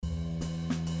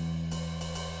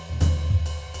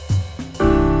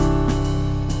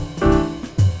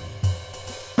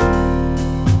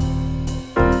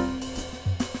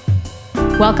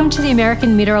Welcome to the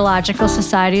American Meteorological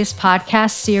Society's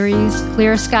podcast series,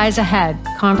 Clear Skies Ahead,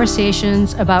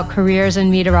 Conversations about Careers in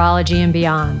Meteorology and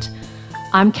Beyond.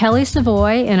 I'm Kelly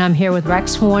Savoy, and I'm here with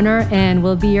Rex Horner, and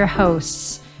we'll be your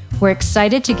hosts. We're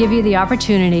excited to give you the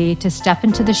opportunity to step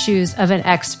into the shoes of an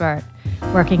expert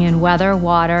working in weather,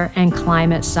 water, and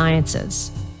climate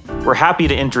sciences. We're happy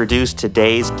to introduce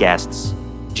today's guests,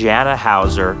 Jana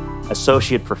Hauser,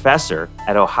 Associate Professor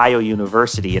at Ohio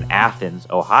University in Athens,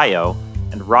 Ohio,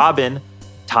 and Robin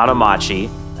Tanamachi,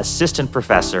 Assistant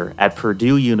Professor at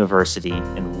Purdue University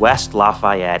in West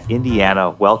Lafayette,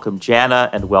 Indiana. Welcome, Jana,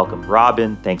 and welcome,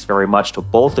 Robin. Thanks very much to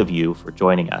both of you for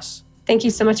joining us. Thank you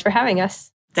so much for having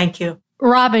us. Thank you.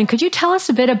 Robin, could you tell us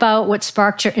a bit about what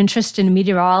sparked your interest in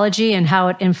meteorology and how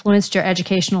it influenced your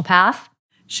educational path?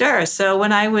 Sure. So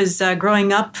when I was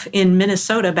growing up in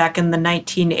Minnesota back in the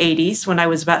 1980s, when I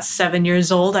was about 7 years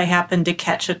old, I happened to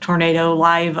catch a tornado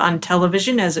live on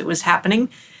television as it was happening.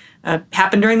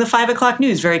 Happened during the 5 o'clock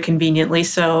news, very conveniently.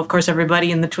 So, of course, everybody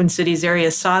in the Twin Cities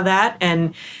area saw that.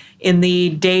 And in the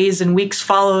days and weeks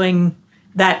following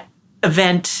that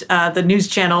event, the news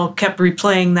channel kept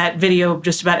replaying that video,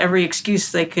 just about every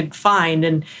excuse they could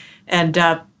find. And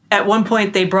at one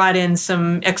point, they brought in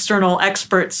some external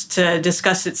experts to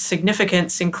discuss its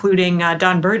significance, including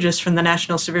Don Burgess from the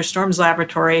National Severe Storms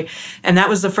Laboratory. And that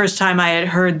was the first time I had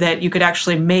heard that you could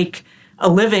actually make a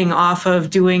living off of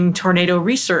doing tornado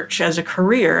research as a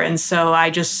career. And so I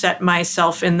just set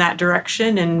myself in that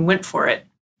direction and went for it.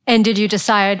 And did you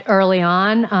decide early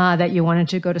on that you wanted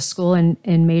to go to school and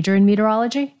major in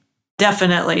meteorology?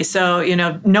 Definitely. So,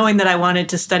 knowing that I wanted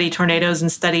to study tornadoes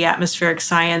and study atmospheric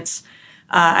science,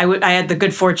 I had the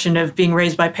good fortune of being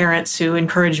raised by parents who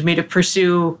encouraged me to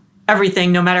pursue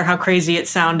everything, no matter how crazy it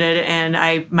sounded.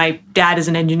 And my dad is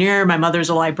an engineer, my mother's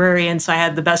a librarian, so I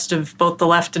had the best of both the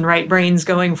left and right brains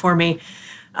going for me.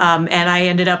 And I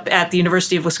ended up at the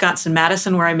University of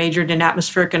Wisconsin-Madison, where I majored in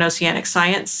atmospheric and oceanic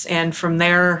science. And from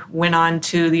there, went on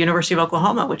to the University of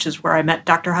Oklahoma, which is where I met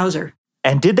Dr. Hauser.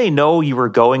 And did they know you were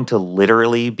going to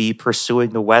literally be pursuing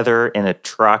the weather in a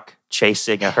truck,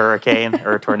 chasing a hurricane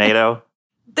or a tornado?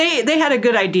 They had a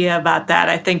good idea about that,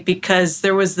 I think, because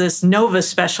there was this Nova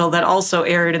special that also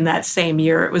aired in that same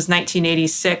year. It was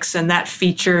 1986, and that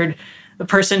featured the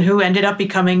person who ended up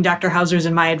becoming Dr. Hauser's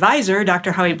and my advisor,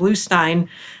 Dr. Howie Bluestein,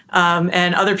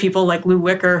 and other people like Lou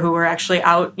Wicker, who were actually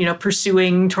out,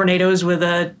 pursuing tornadoes with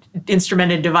a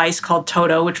instrumented device called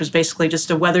Toto, which was basically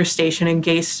just a weather station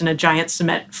encased in a giant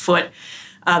cement foot.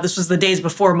 This was the days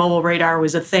before mobile radar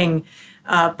was a thing,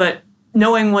 but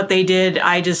knowing what they did,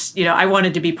 I just, I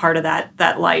wanted to be part of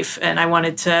that life, and I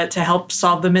wanted to help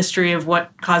solve the mystery of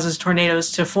what causes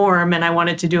tornadoes to form, and I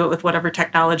wanted to do it with whatever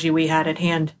technology we had at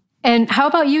hand. And how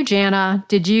about you, Jana?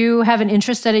 Did you have an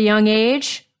interest at a young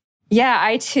age? Yeah,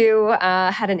 I too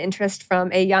had an interest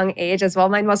from a young age as well.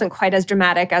 Mine wasn't quite as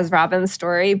dramatic as Robin's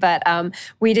story, but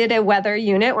we did a weather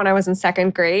unit when I was in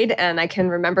second grade, and I can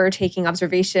remember taking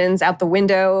observations out the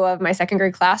window of my second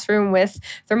grade classroom with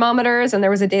thermometers, and there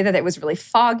was a day that it was really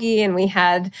foggy, and we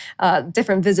had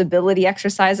different visibility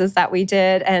exercises that we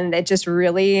did, and it just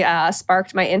really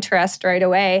sparked my interest right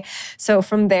away. So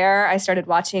from there, I started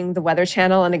watching the Weather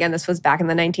Channel, and again, this was back in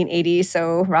the 1980s,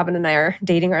 so Robin and I are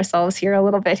dating ourselves here a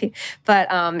little bit. But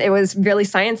it was really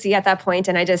sciencey at that point,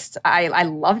 and I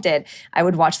loved it. I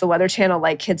would watch the Weather Channel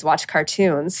like kids watch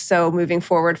cartoons. So moving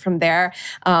forward from there,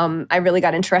 I really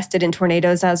got interested in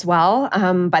tornadoes as well.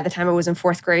 By the time I was in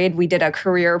fourth grade, we did a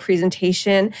career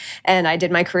presentation, and I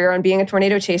did my career on being a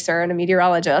tornado chaser and a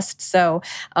meteorologist. So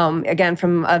again,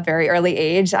 from a very early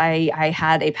age, I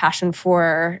had a passion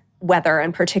for weather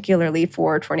and particularly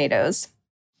for tornadoes.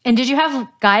 And did you have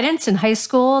guidance in high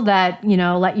school that,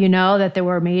 let you know that there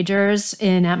were majors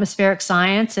in atmospheric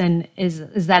science? And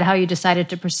is that how you decided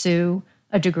to pursue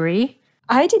a degree?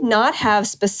 I did not have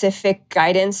specific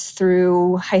guidance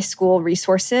through high school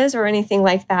resources or anything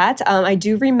like that. I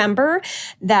do remember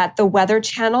that the Weather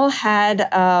Channel had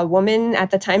a woman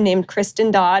at the time named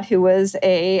Kristen Dodd, who was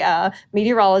a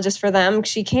meteorologist for them.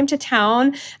 She came to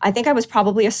town. I think I was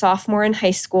probably a sophomore in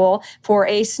high school for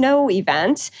a snow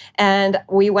event. And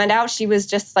we went out. She was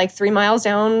just like 3 miles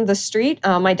down the street.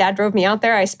 My dad drove me out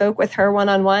there. I spoke with her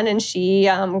one-on-one, and she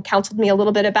counseled me a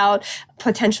little bit about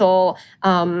potential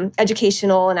educational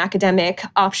and academic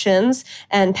options.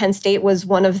 And Penn State was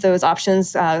one of those options.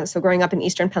 So growing up in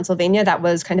Eastern Pennsylvania, that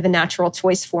was kind of a natural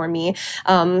choice for me.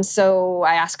 So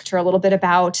I asked her a little bit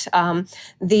about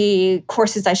the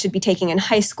courses I should be taking in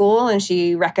high school, and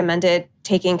she recommended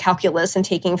taking calculus and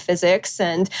taking physics.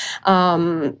 And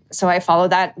so I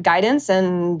followed that guidance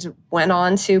and went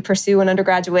on to pursue an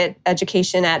undergraduate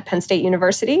education at Penn State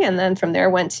University. And then from there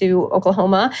went to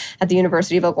Oklahoma at the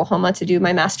University of Oklahoma to do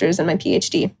my master's and my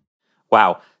PhD.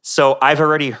 Wow. So I've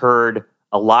already heard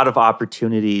a lot of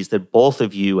opportunities that both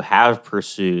of you have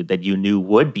pursued that you knew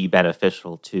would be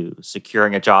beneficial to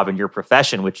securing a job in your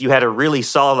profession, which you had a really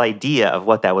solid idea of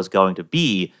what that was going to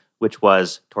be, which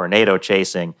was tornado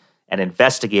chasing and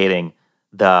investigating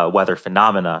the weather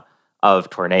phenomena of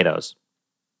tornadoes.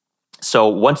 So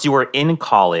once you were in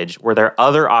college, were there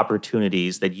other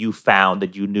opportunities that you found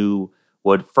that you knew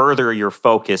would further your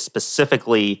focus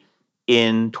specifically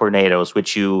in tornadoes,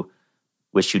 which you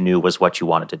knew was what you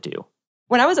wanted to do?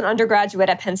 When I was an undergraduate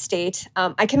at Penn State,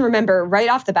 I can remember right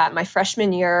off the bat, my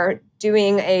freshman year,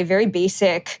 doing a very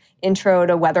basic intro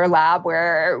to weather lab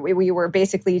where we were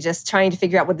basically just trying to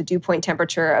figure out what the dew point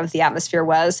temperature of the atmosphere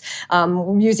was,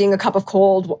 using a cup of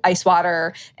cold ice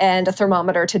water and a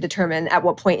thermometer to determine at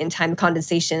what point in time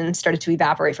condensation started to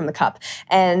evaporate from the cup.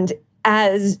 And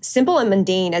as simple and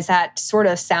mundane as that sort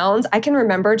of sounds, I can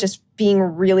remember just being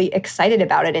really excited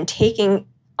about it and taking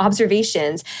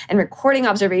observations and recording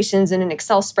observations in an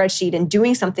Excel spreadsheet and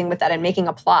doing something with that and making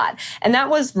a plot. And that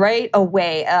was right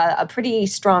away a pretty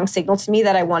strong signal to me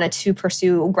that I wanted to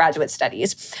pursue graduate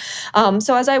studies.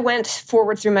 So as I went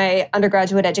forward through my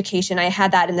undergraduate education, I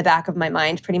had that in the back of my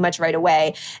mind pretty much right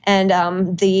away.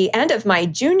 And the end of my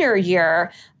junior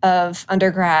year of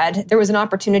undergrad, there was an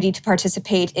opportunity to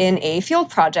participate in a field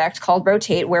project called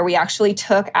Rotate, where we actually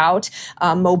took out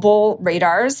mobile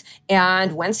radars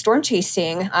and went storm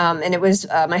chasing. And it was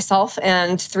myself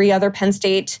and 3 other Penn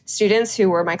State students who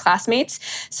were my classmates.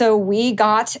 So we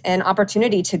got an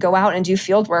opportunity to go out and do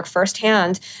field work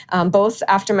firsthand, both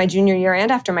after my junior year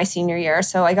and after my senior year.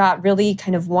 So I got really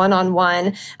kind of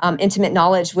one-on-one intimate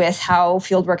knowledge with how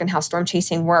field work and how storm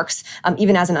chasing works,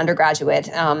 even as an undergraduate.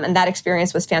 And that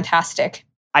experience was fantastic.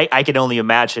 I can only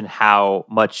imagine how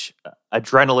much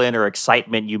adrenaline or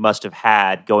excitement you must have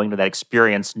had going to that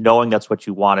experience, knowing that's what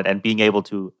you wanted and being able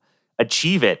to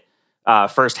achieve it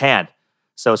firsthand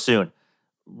so soon.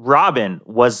 Robin,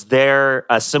 was there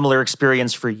a similar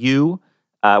experience for you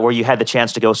where you had the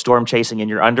chance to go storm chasing in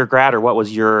your undergrad, or what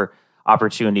was your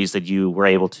opportunities that you were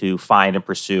able to find and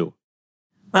pursue?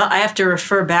 Well, I have to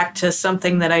refer back to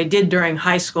something that I did during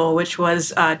high school, which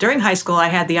was during high school, I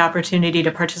had the opportunity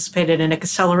to participate in an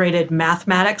accelerated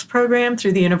mathematics program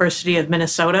through the University of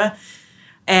Minnesota.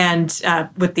 And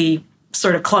with the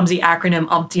sort of clumsy acronym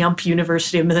UMP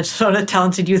University of Minnesota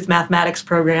Talented Youth Mathematics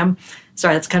Program.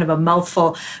 Sorry, that's kind of a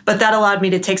mouthful. But that allowed me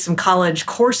to take some college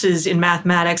courses in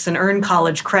mathematics and earn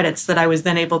college credits that I was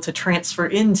then able to transfer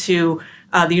into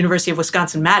the University of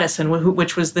Wisconsin-Madison,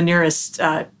 which was the nearest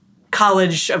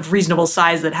college of reasonable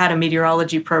size that had a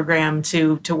meteorology program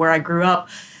to where I grew up.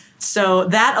 So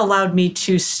that allowed me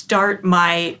to start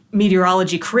my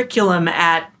meteorology curriculum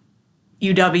at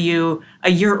UW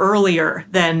a year earlier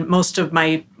than most of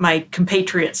my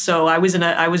compatriots. So I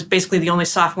was basically the only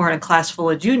sophomore in a class full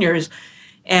of juniors,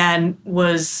 and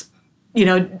was,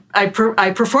 I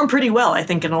performed pretty well, I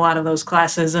think, in a lot of those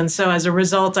classes. And so as a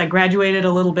result, I graduated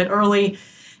a little bit early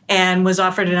and was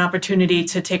offered an opportunity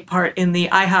to take part in the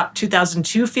IHOP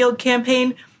 2002 field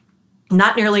campaign.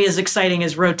 Not nearly as exciting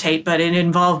as Rotate, but it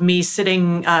involved me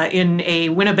sitting in a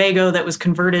Winnebago that was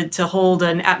converted to hold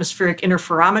an atmospheric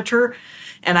interferometer.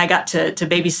 And I got to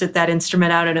babysit that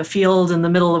instrument out in a field in the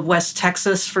middle of West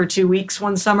Texas for 2 weeks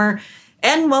one summer.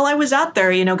 And while I was out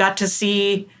there, got to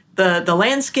see the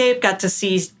landscape, got to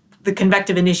see the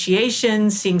convective initiation,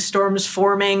 seeing storms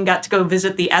forming, got to go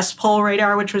visit the S-Pole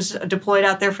radar, which was deployed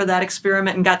out there for that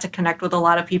experiment, and got to connect with a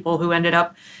lot of people who ended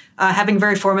up having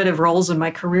very formative roles in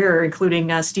my career, including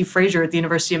Steve Fraser at the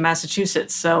University of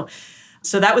Massachusetts. So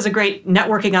that was a great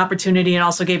networking opportunity, and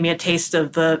also gave me a taste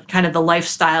of the kind of the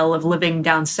lifestyle of living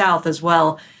down south as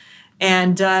well.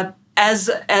 And as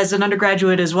an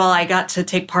undergraduate as well, I got to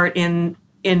take part in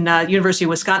University of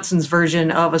Wisconsin's version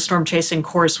of a storm chasing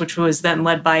course, which was then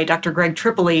led by Dr. Greg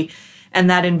Tripoli. And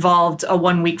that involved a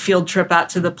 1-week field trip out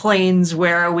to the plains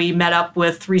where we met up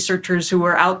with researchers who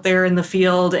were out there in the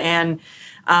field. And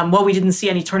while we didn't see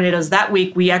any tornadoes that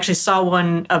week, we actually saw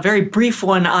one, a very brief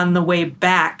one, on the way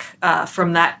back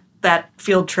from that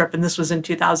field trip. And this was in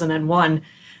 2001.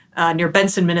 Near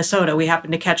Benson, Minnesota. We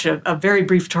happened to catch a very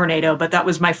brief tornado, but that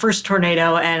was my first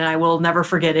tornado, and I will never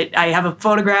forget it. I have a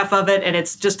photograph of it, and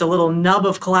it's just a little nub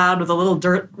of cloud with a little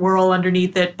dirt whirl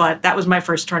underneath it, but that was my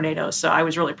first tornado, so I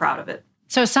was really proud of it.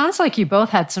 So it sounds like you both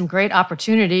had some great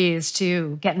opportunities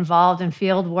to get involved in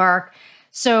field work.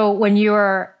 So when you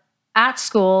were at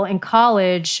school in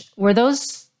college, were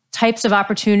those types of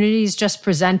opportunities just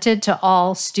presented to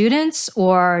all students,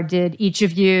 or did each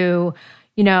of you,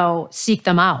 seek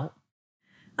them out?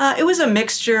 It was a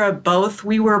mixture of both.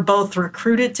 We were both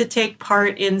recruited to take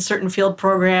part in certain field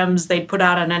programs. They'd put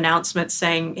out an announcement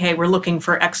saying, hey, we're looking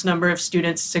for X number of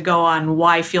students to go on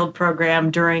Y field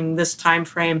program during this time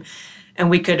frame. And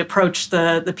we could approach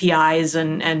the PIs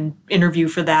and interview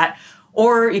for that.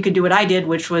 Or you could do what I did,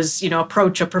 which was,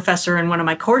 approach a professor in one of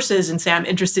my courses and say, I'm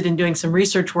interested in doing some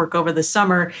research work over the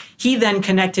summer. He then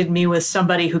connected me with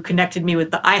somebody who connected me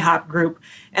with the IHOP group.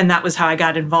 And that was how I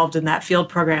got involved in that field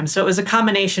program. So it was a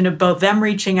combination of both them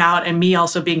reaching out and me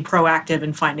also being proactive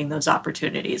in finding those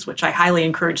opportunities, which I highly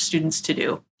encourage students to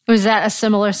do. Was that a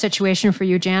similar situation for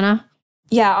you, Jana?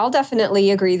 Yeah, I'll definitely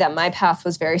agree that my path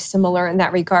was very similar in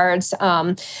that regards.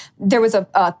 There was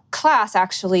a class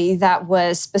actually that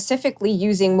was specifically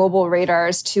using mobile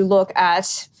radars to look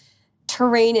at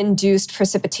terrain-induced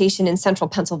precipitation in central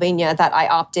Pennsylvania that I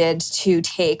opted to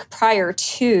take prior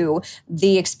to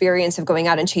the experience of going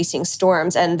out and chasing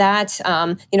storms. And that,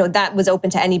 that was open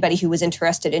to anybody who was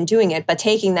interested in doing it. But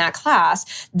taking that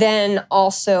class then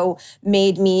also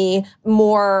made me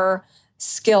more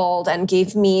skilled and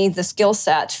gave me the skill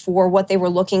set for what they were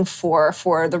looking for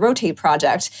the Rotate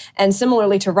project. And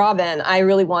similarly to Robin, I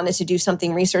really wanted to do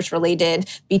something research related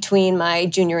between my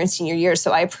junior and senior years.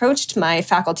 So I approached my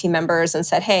faculty members and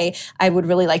said, hey, I would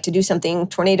really like to do something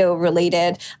tornado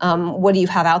related. What do you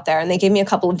have out there? And they gave me a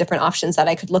couple of different options that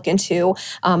I could look into.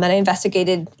 And I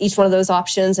investigated each one of those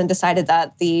options and decided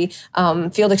that the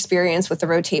field experience with the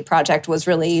Rotate project was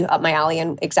really up my alley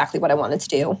and exactly what I wanted to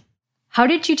do. How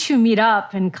did you two meet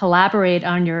up and collaborate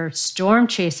on your storm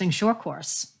chasing short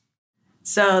course?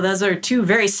 So those are two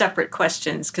very separate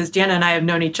questions because Jana and I have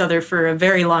known each other for a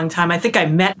very long time. I think I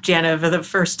met Jana for the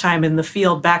first time in the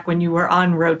field back when you were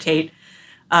on Rotate.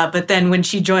 But then when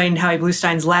she joined Howie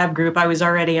Bluestein's lab group, I was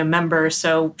already a member.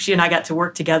 So she and I got to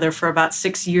work together for about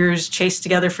 6 years, chased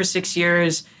together for 6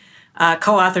 years,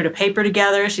 co-authored a paper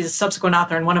together. She's a subsequent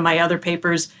author in one of my other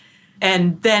papers.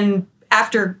 And then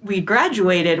after we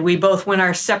graduated, we both went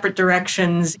our separate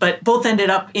directions, but both ended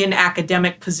up in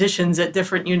academic positions at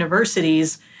different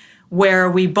universities where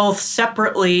we both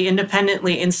separately,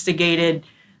 independently instigated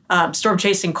storm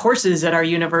chasing courses at our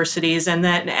universities. And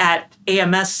then at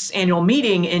AMS annual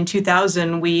meeting in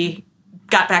 2000, we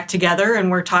got back together and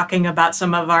we're talking about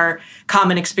some of our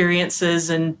common experiences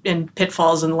and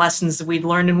pitfalls and lessons that we'd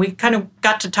learned. And we kind of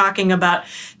got to talking about,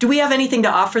 do we have anything to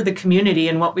offer the community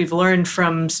and what we've learned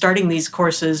from starting these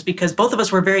courses? Because both of us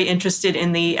were very interested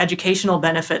in the educational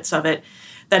benefits of it,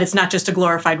 that it's not just a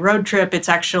glorified road trip, it's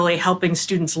actually helping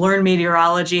students learn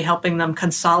meteorology, helping them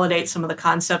consolidate some of the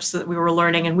concepts that we were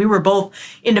learning. And we were both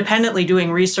independently doing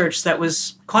research that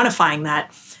was quantifying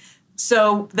that.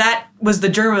 So that was the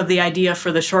germ of the idea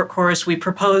for the short course. We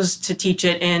proposed to teach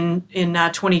it in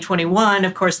 2021.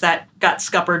 Of course, that got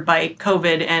scuppered by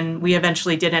COVID, and we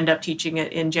eventually did end up teaching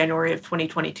it in January of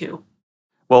 2022.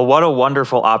 Well, what a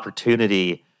wonderful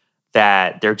opportunity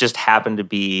that there just happened to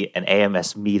be an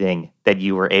AMS meeting that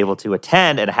you were able to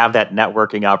attend and have that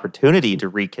networking opportunity to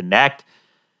reconnect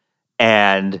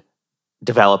and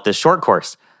develop this short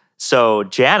course. So,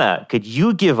 Jana, could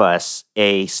you give us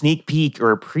a sneak peek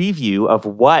or a preview of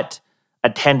what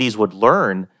attendees would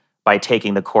learn by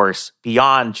taking the course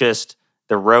beyond just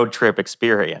the road trip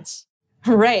experience?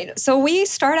 Right. So we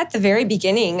start at the very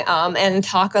beginning and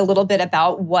talk a little bit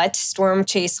about what storm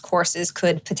chase courses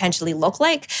could potentially look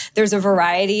like. There's a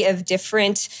variety of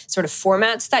different sort of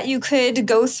formats that you could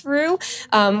go through.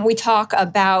 We talk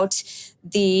about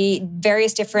the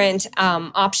various different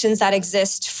options that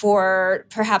exist for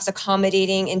perhaps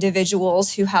accommodating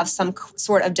individuals who have some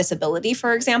sort of disability,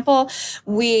 for example.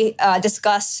 We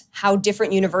discuss how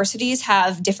different universities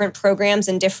have different programs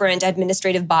and different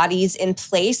administrative bodies in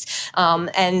place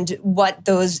and what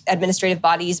those administrative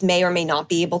bodies may or may not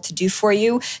be able to do for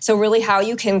you. So really how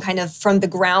you can kind of from the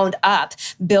ground up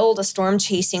build a storm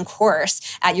chasing course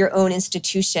at your own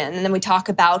institution. And then we talk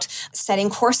about setting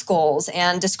course goals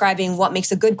and describing what makes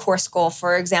a good course goal,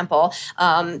 for example,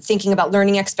 thinking about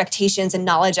learning expectations and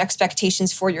knowledge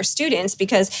expectations for your students,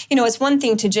 because, it's one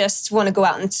thing to just want to go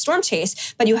out and storm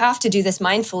chase, but you have to do this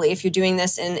mindfully if you're doing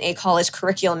this in a college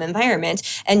curriculum environment,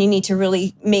 and you need to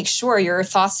really make sure your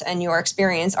thoughts and your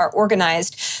experience are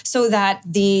organized so that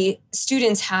the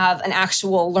students have an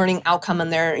actual learning outcome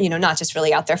and they're, not just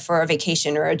really out there for a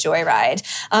vacation or a joyride.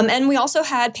 And we also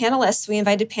had panelists. We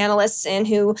invited panelists in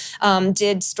who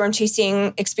did storm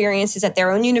chasing experiences at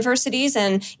their own universities,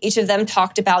 and each of them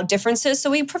talked about differences.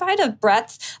 So we provide a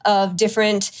breadth of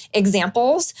different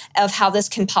examples of how this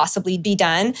can possibly be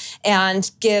done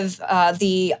and give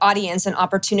the audience an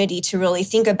opportunity to really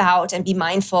think about and be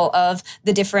mindful of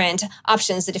the different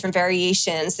options, the different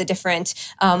variations, the different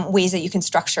ways that you can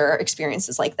structure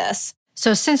experiences like this.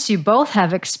 So since you both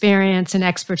have experience and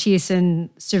expertise in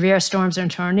severe storms and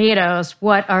tornadoes,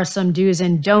 what are some do's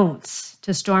and don'ts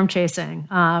to storm chasing?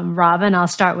 Robin, I'll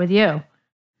start with you.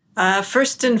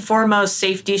 First and foremost,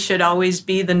 safety should always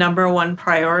be the number one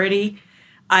priority.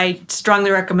 I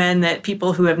strongly recommend that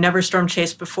people who have never storm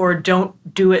chased before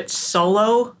don't do it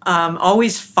solo.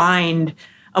 Always find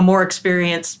a more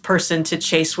experienced person to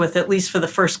chase with, at least for the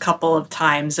first couple of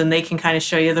times. And they can kind of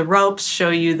show you the ropes, show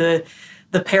you the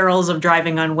perils of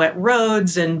driving on wet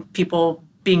roads and people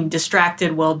being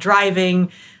distracted while driving,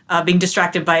 being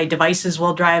distracted by devices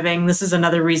while driving. This is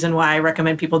another reason why I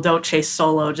recommend people don't chase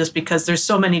solo, just because there's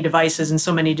so many devices and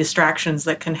so many distractions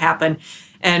that can happen.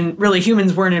 And really,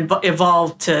 humans weren't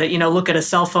evolved to, look at a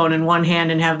cell phone in one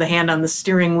hand and have the hand on the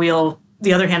steering wheel,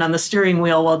 the other hand on the steering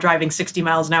wheel while driving 60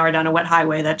 miles an hour down a wet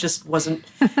highway. That just wasn't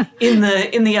in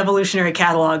the evolutionary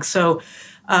catalog. So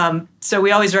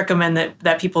we always recommend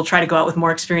that people try to go out with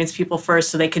more experienced people first,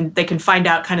 so they can find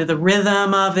out kind of the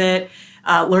rhythm of it,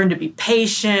 learn to be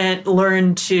patient,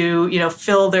 learn to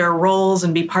fill their roles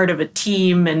and be part of a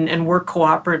team and work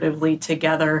cooperatively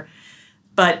together.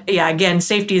 But yeah, again,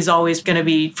 safety is always going to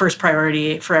be first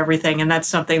priority for everything. And that's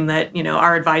something that,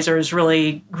 our advisors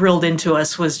really grilled into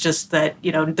us, was just that,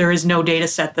 there is no data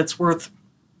set that's worth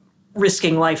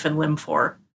risking life and limb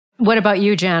for. What about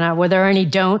you, Jana? Were there any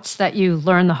don'ts that you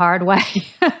learned the hard way?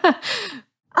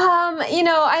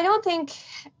 I don't think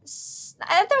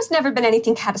there's never been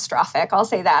anything catastrophic. I'll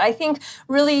say that. I think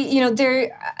really,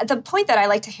 the point that I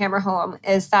like to hammer home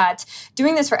is that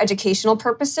doing this for educational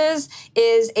purposes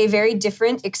is a very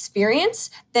different experience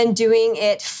than doing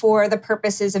it for the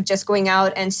purposes of just going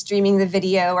out and streaming the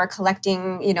video or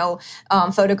collecting,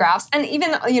 photographs. And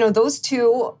even, those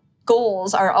two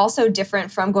goals are also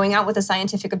different from going out with a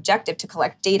scientific objective to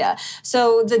collect data.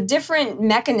 So the different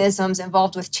mechanisms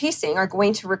involved with chasing are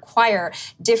going to require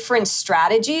different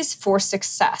strategies for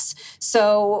success.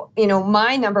 So,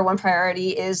 my number one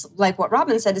priority is, like what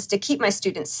Robin said, is to keep my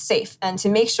students safe and to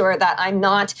make sure that I'm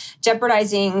not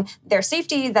jeopardizing their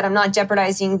safety, that I'm not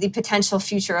jeopardizing the potential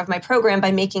future of my program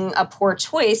by making a poor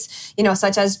choice,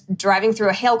 such as driving through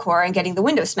a hail core and getting the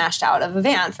window smashed out of a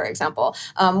van, for example.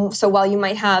 So while you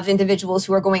might have individuals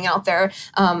who are going out there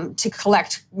to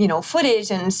collect,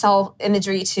 footage and sell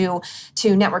imagery to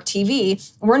network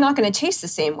TV, we're not going to chase the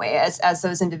same way as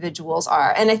those individuals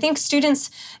are. And I think students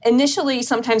initially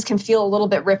sometimes can feel a little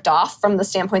bit ripped off from the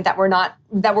standpoint that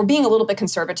we're being a little bit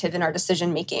conservative in our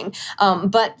decision making.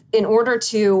 But in order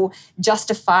to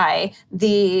justify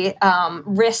the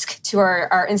risk to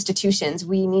our institutions,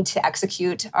 we need to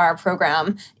execute our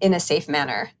program in a safe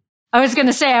manner. I was going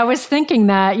to say, I was thinking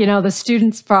that, the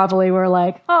students probably were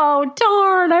like, oh,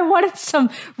 darn, I wanted some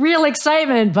real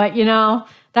excitement. But,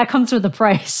 that comes with a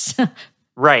price.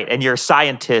 Right. And you're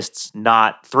scientists,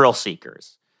 not thrill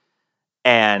seekers.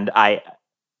 And I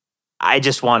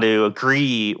just want to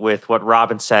agree with what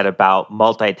Robin said about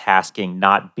multitasking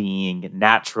not being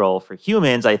natural for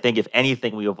humans. I think if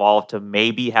anything, we evolved to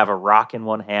maybe have a rock in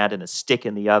one hand and a stick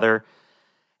in the other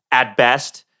at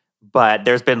best. But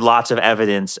there's been lots of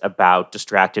evidence about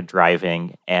distracted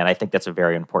driving, and I think that's a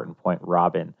very important point,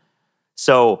 Robin.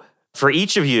 So for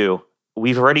each of you,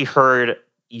 we've already heard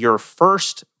your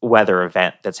first weather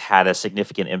event that's had a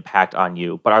significant impact on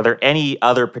you, but are there any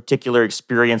other particular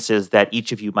experiences that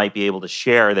each of you might be able to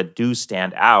share that do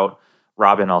stand out?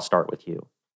 Robin, I'll start with you.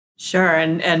 Sure,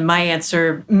 and my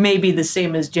answer may be the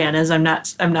same as Jana's. I'm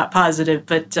not positive,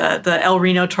 but the El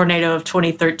Reno tornado of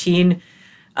 2013.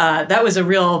 That was a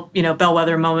real,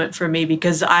 bellwether moment for me,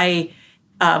 because I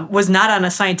was not on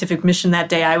a scientific mission that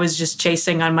day. I was just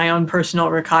chasing on my own personal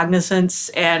recognizance,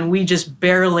 and we just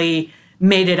barely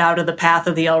made it out of the path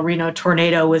of the El Reno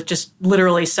tornado with just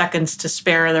literally seconds to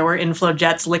spare. There were inflow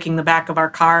jets licking the back of our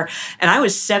car, and I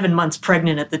was 7 months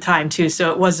pregnant at the time too.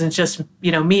 So it wasn't just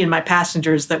me and my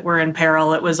passengers that were in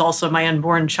peril. It was also my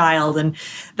unborn child, and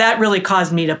that really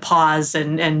caused me to pause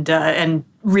and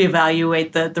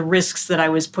reevaluate the risks that I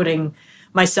was putting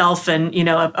myself and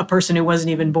a person who wasn't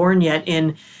even born yet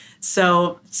in.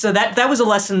 So that was a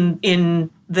lesson in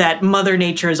that Mother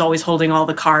Nature is always holding all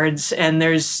the cards, and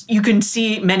you can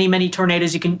see many, many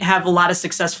tornadoes. You can have a lot of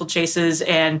successful chases,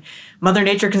 and Mother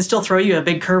Nature can still throw you a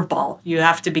big curveball. You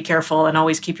have to be careful and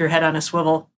always keep your head on a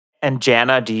swivel. And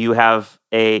Jana,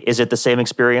 is it the same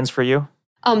experience for you?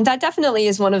 That definitely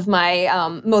is one of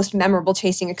my most memorable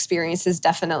chasing experiences,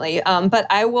 definitely. But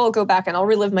I will go back and I'll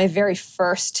relive my very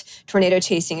first tornado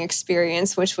chasing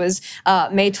experience, which was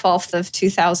May 12th of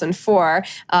 2004.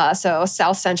 So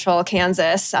South Central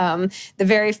Kansas, the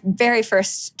very, very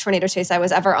first tornado chase I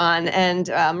was ever on. And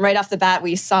right off the bat,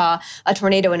 we saw a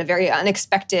tornado in a very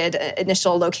unexpected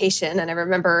initial location. And I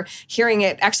remember hearing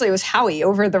it, actually it was Howie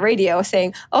over the radio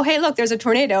saying, "Oh, hey, look, there's a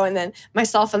tornado." And then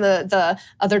myself and the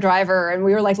other driver, and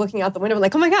we were like looking out the window and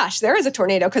like, "Oh my gosh, there is a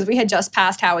tornado," because we had just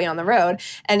passed Howie on the road,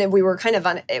 and we were kind of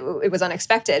it was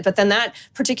unexpected. But then that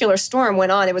particular storm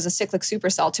went on. It was a cyclic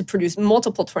supercell to produce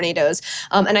multiple tornadoes,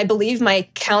 and I believe my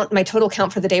total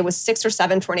count for the day was 6 or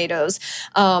 7 tornadoes,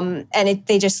 and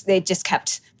they just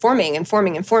kept forming and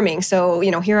forming and forming. So,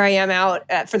 here I am out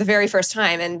for the very first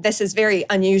time, and this is very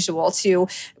unusual to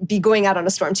be going out on a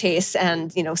storm chase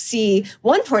and see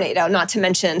one tornado, not to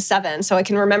mention 7. So I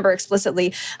can remember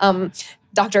explicitly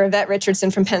Dr. Yvette Richardson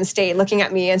from Penn State looking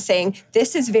at me and saying,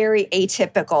 "This is very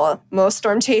atypical. Most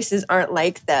storm chases aren't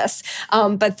like this."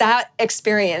 But that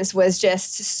experience was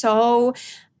just so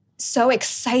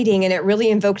exciting, and it really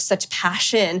invoked such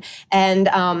passion. And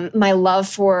my love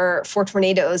for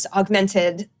tornadoes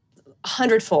augmented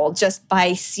 100-fold just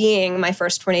by seeing my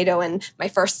first tornado and my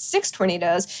first 6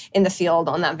 tornadoes in the field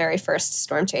on that very first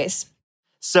storm chase.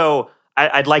 So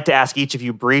I'd like to ask each of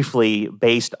you briefly,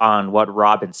 based on what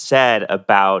Robin said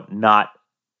about not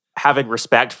having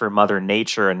respect for Mother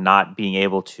Nature and not being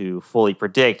able to fully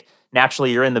predict.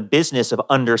 Naturally, you're in the business of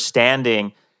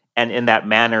understanding and in that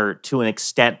manner, to an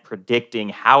extent, predicting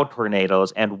how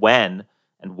tornadoes and when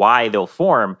and why they'll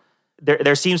form.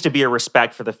 There seems to be a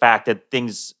respect for the fact that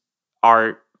things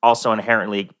are also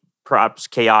inherently perhaps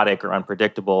chaotic or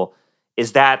unpredictable.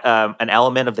 Is that an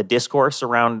element of the discourse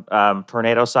around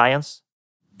tornado science?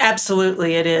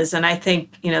 Absolutely, it is. And I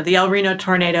think, the El Reno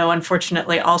tornado,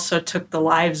 unfortunately, also took the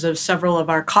lives of several of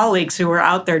our colleagues who were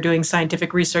out there doing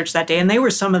scientific research that day. And they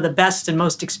were some of the best and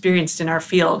most experienced in our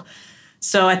field.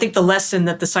 So I think the lesson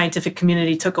that the scientific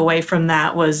community took away from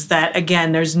that was that,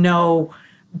 again, there's no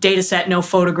data set, no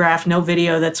photograph, no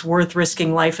video that's worth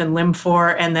risking life and limb for,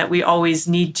 and that we always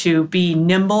need to be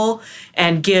nimble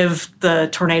and give the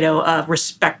tornado a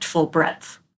respectful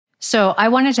breadth. So I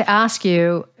wanted to ask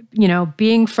you,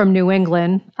 being from New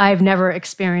England, I've never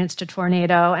experienced a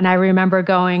tornado. And I remember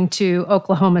going to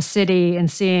Oklahoma City and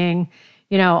seeing,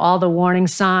 all the warning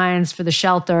signs for the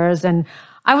shelters. And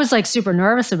I was like super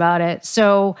nervous about it.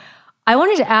 So I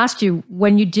wanted to ask you,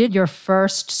 when you did your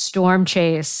first storm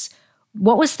chase,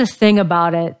 what was the thing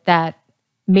about it that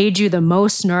made you the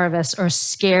most nervous or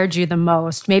scared you the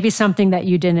most? Maybe something that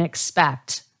you didn't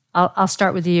expect. I'll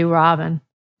start with you, Robin.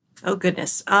 Oh,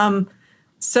 goodness.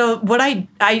 So what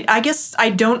I guess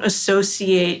I don't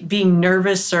associate being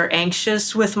nervous or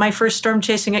anxious with my first storm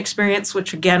chasing experience,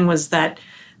 which again was that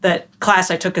class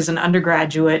I took as an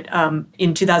undergraduate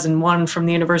in 2001 from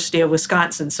the University of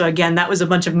Wisconsin. So again, that was a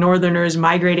bunch of Northerners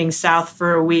migrating south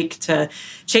for a week to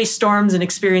chase storms and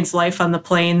experience life on the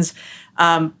plains.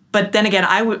 But then again,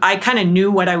 I kind of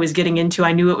knew what I was getting into.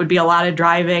 I knew it would be a lot of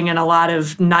driving and a lot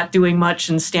of not doing much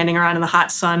and standing around in the hot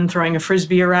sun, throwing a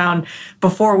Frisbee around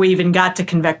before we even got to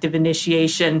convective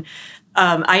initiation.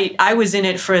 I was in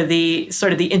it for the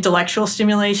sort of the intellectual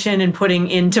stimulation and putting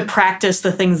into practice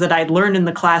the things that I'd learned in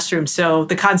the classroom. So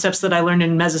the concepts that I learned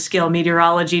in mesoscale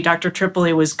meteorology, Dr.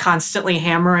 Tripoli was constantly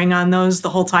hammering on those the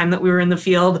whole time that we were in the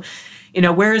field.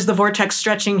 Where is the vortex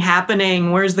stretching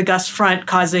happening? Where's the gust front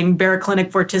causing baroclinic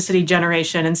vorticity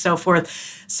generation and so forth?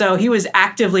 So he was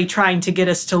actively trying to get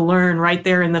us to learn right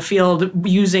there in the field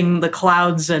using the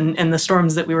clouds and the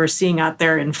storms that we were seeing out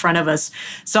there in front of us.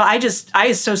 So I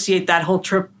associate that whole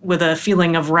trip with a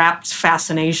feeling of rapt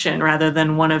fascination rather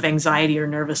than one of anxiety or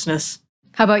nervousness.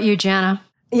 How about you, Jana?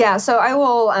 Yeah, so I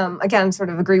will, again, sort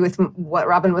of agree with what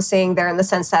Robin was saying there in the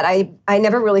sense that I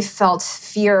never really felt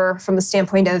fear from the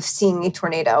standpoint of seeing a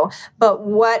tornado. But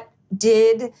what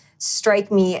did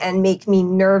strike me and make me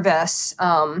nervous,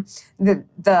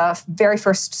 the very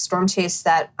first storm chase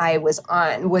that I was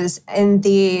on was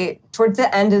towards the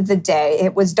end of the day.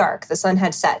 It was dark. The sun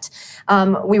had set.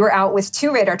 We were out with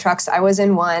 2 radar trucks. I was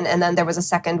in one, and then there was a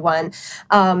second one.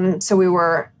 So we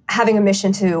were having a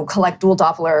mission to collect dual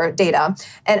Doppler data,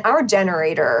 and our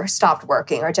generator stopped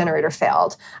working. Our generator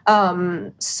failed.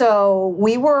 So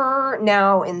we were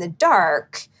now in the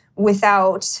dark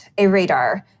without a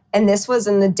radar. And this was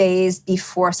in the days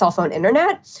before cell phone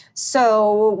internet.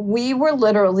 So we were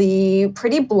literally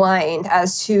pretty blind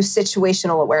as to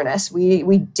situational awareness.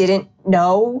 We didn't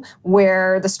know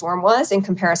where the storm was in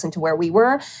comparison to where we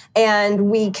were.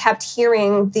 And we kept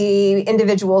hearing the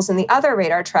individuals in the other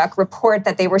radar truck report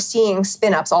that they were seeing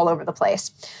spin-ups all over the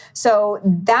place. So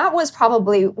that was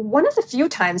probably one of the few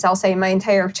times, I'll say, in my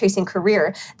entire chasing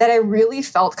career that I really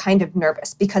felt kind of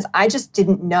nervous because I just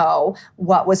didn't know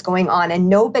what was going on and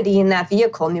nobody in that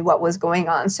vehicle knew what was going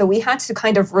on. So we had to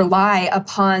kind of rely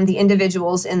upon the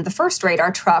individuals in the first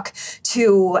radar truck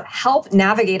to help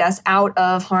navigate us out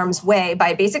of harm's way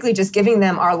by basically just giving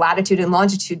them our latitude and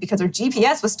longitude because our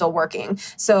GPS was still working.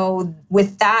 So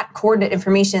with that coordinate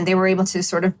information, they were able to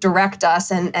sort of direct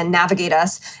us and navigate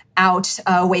us out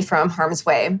away from harm's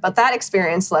way. But that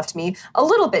experience left me a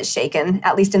little bit shaken,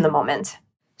 at least in the moment.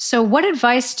 So what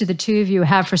advice do the two of you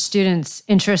have for students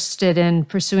interested in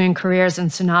pursuing careers in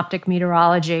synoptic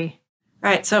meteorology?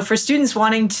 Right. So for students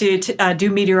wanting to do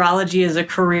meteorology as a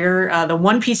career, the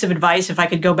one piece of advice, if I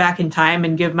could go back in time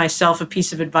and give myself a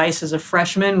piece of advice as a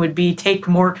freshman, would be take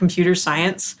more computer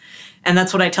science. And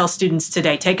that's what I tell students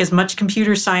today. Take as much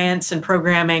computer science and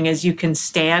programming as you can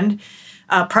stand.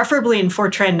 Preferably in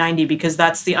Fortran 90, because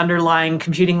that's the underlying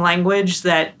computing language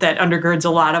that undergirds a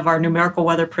lot of our numerical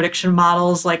weather prediction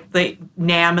models, like the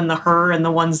NAM and the HRRR and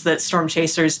the ones that storm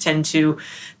chasers tend to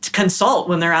consult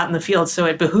when they're out in the field. So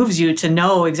it behooves you to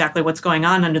know exactly what's going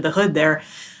on under the hood there.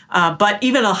 But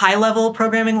even a high-level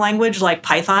programming language like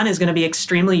Python is going to be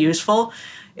extremely useful.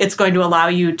 It's going to allow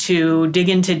you to dig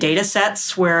into data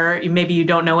sets where maybe you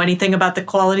don't know anything about the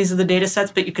qualities of the data sets,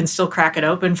 but you can still crack it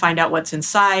open, find out what's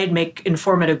inside, make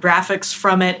informative graphics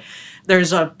from it.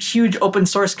 There's a huge open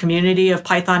source community of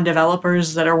Python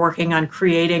developers that are working on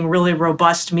creating really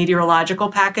robust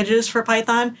meteorological packages for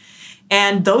Python.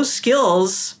 And those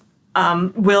skills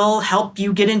will help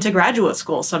you get into graduate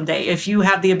school someday. If you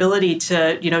have the ability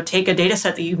to, take a data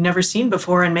set that you've never seen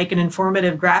before and make an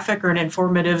informative graphic or an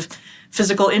informative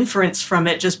physical inference from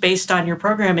it just based on your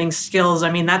programming skills,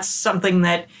 I mean, that's something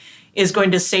that is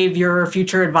going to save your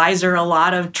future advisor a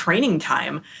lot of training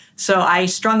time. So I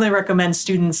strongly recommend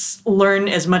students learn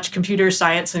as much computer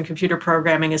science and computer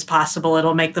programming as possible.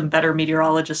 It'll make them better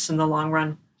meteorologists in the long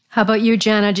run. How about you,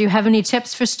 Jana? Do you have any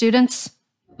tips for students?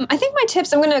 I think my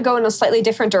tips, I'm going to go in a slightly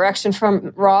different direction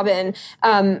from Robin.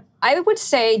 I would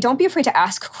say don't be afraid to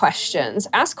ask questions.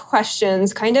 Ask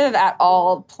questions kind of at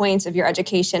all points of your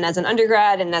education as an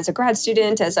undergrad and as a grad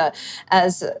student, as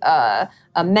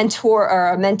a mentor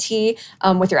or a mentee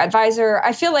with your advisor.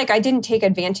 I feel like I didn't take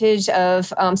advantage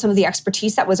of some of the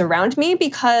expertise that was around me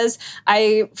because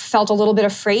I felt a little bit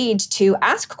afraid to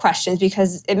ask questions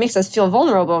because it makes us feel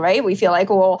vulnerable, right? We feel like,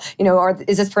 well, or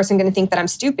is this person going to think that I'm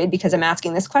stupid because I'm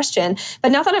asking this question?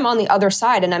 But now that I'm on the other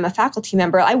side and I'm a faculty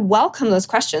member, I welcome those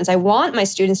questions. I want my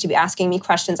students to be asking me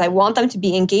questions. I want them to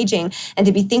be engaging and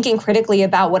to be thinking critically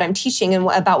about what I'm teaching and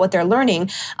about what they're learning.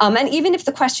 And even if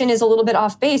the question is a little bit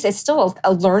off base, it's still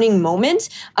a learning moment.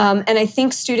 And I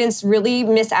think students really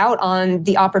miss out on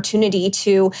the opportunity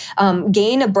to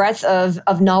gain a breadth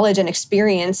of knowledge and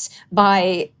experience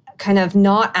by kind of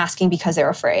not asking because they're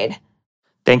afraid.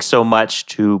 Thanks so much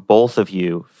to both of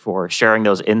you for sharing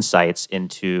those insights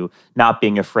into not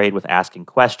being afraid with asking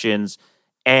questions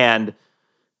and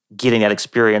getting that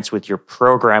experience with your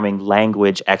programming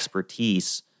language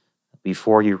expertise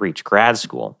before you reach grad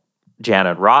school.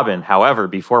 Jana and Robin, however,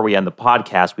 before we end the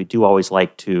podcast, we do always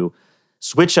like to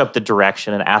switch up the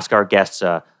direction and ask our guests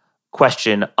a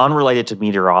question unrelated to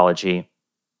meteorology.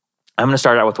 I'm going to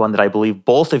start out with one that I believe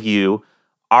both of you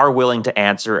are willing to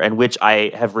answer and which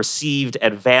I have received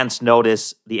advance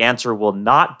notice the answer will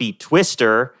not be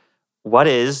Twister. What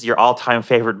is your all-time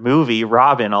favorite movie?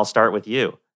 Robin, I'll start with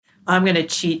you. I'm going to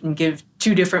cheat and give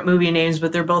two different movie names,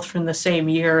 but they're both from the same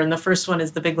year. And the first one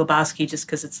is The Big Lebowski, just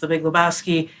because it's The Big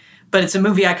Lebowski. But it's a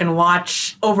movie I can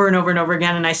watch over and over and over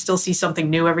again, and I still see something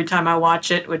new every time I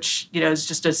watch it, which, is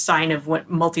just a sign of what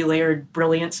multi-layered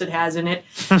brilliance it has in it.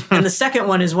 And the second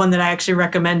one is one that I actually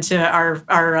recommend to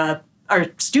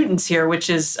our students here, which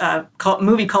is a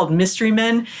movie called Mystery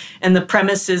Men. And the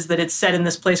premise is that it's set in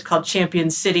this place called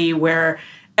Champion City, where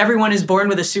everyone is born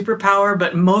with a superpower,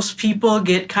 but most people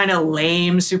get kind of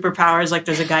lame superpowers. Like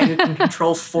there's a guy who can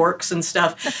control forks and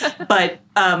stuff. But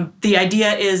the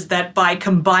idea is that by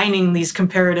combining these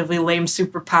comparatively lame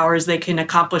superpowers, they can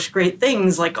accomplish great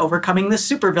things like overcoming the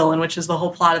supervillain, which is the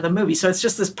whole plot of the movie. So it's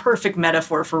just this perfect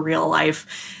metaphor for real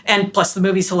life. And plus the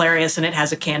movie's hilarious and it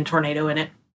has a canned tornado in it.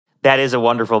 That is a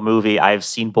wonderful movie. I've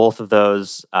seen both of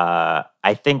those.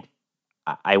 I think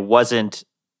I wasn't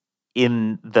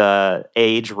in the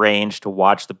age range to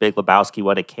watch The Big Lebowski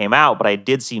when it came out, but I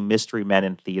did see Mystery Men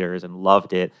in theaters and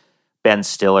loved it. Ben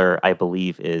Stiller, I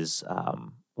believe, is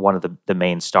one of the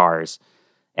main stars.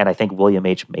 And I think William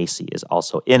H. Macy is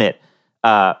also in it.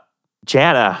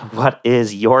 Jana, what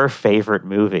is your favorite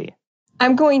movie?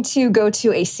 I'm going to go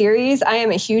to a series. I am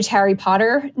a huge Harry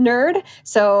Potter nerd,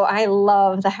 so I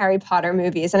love the Harry Potter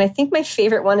movies. And I think my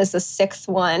favorite one is the sixth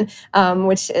one,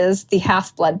 which is The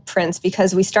Half-Blood Prince,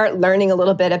 because we start learning a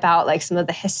little bit about like some of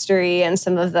the history and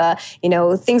some of the,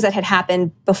 things that had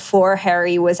happened before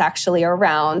Harry was actually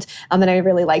around. And I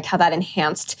really liked how that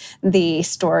enhanced the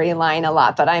storyline a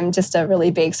lot. But I'm just a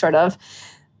really big sort of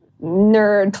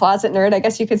closet nerd, I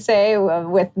guess you could say,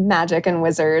 with magic and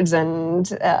wizards and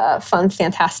fun,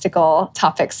 fantastical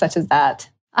topics such as that.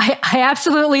 I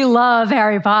absolutely love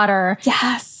Harry Potter.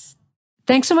 Yes.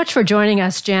 Thanks so much for joining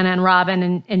us, Jana and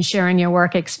Robin, and sharing your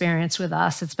work experience with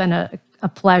us. It's been a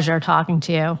pleasure talking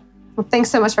to you. Well, thanks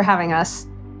so much for having us.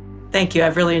 Thank you.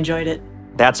 I've really enjoyed it.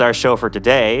 That's our show for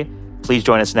today. Please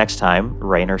join us next time,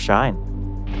 rain or shine.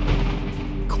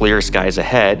 Clear Skies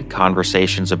Ahead,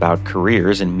 Conversations About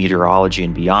Careers in Meteorology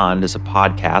and Beyond is a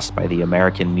podcast by the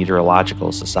American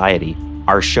Meteorological Society.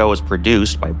 Our show is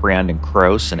produced by Brandon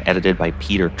Kroos and edited by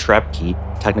Peter Trepke.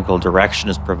 Technical direction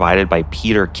is provided by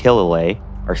Peter Killalay.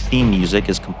 Our theme music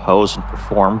is composed and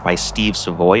performed by Steve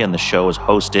Savoy, and the show is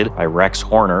hosted by Rex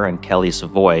Horner and Kelly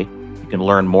Savoy. You can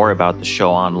learn more about the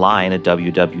show online at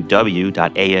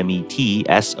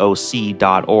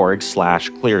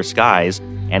www.ametsoc.org/clearskies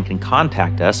and can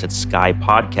contact us at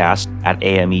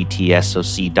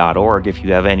skypodcast@ametsoc.org if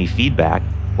you have any feedback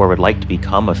or would like to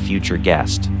become a future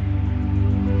guest.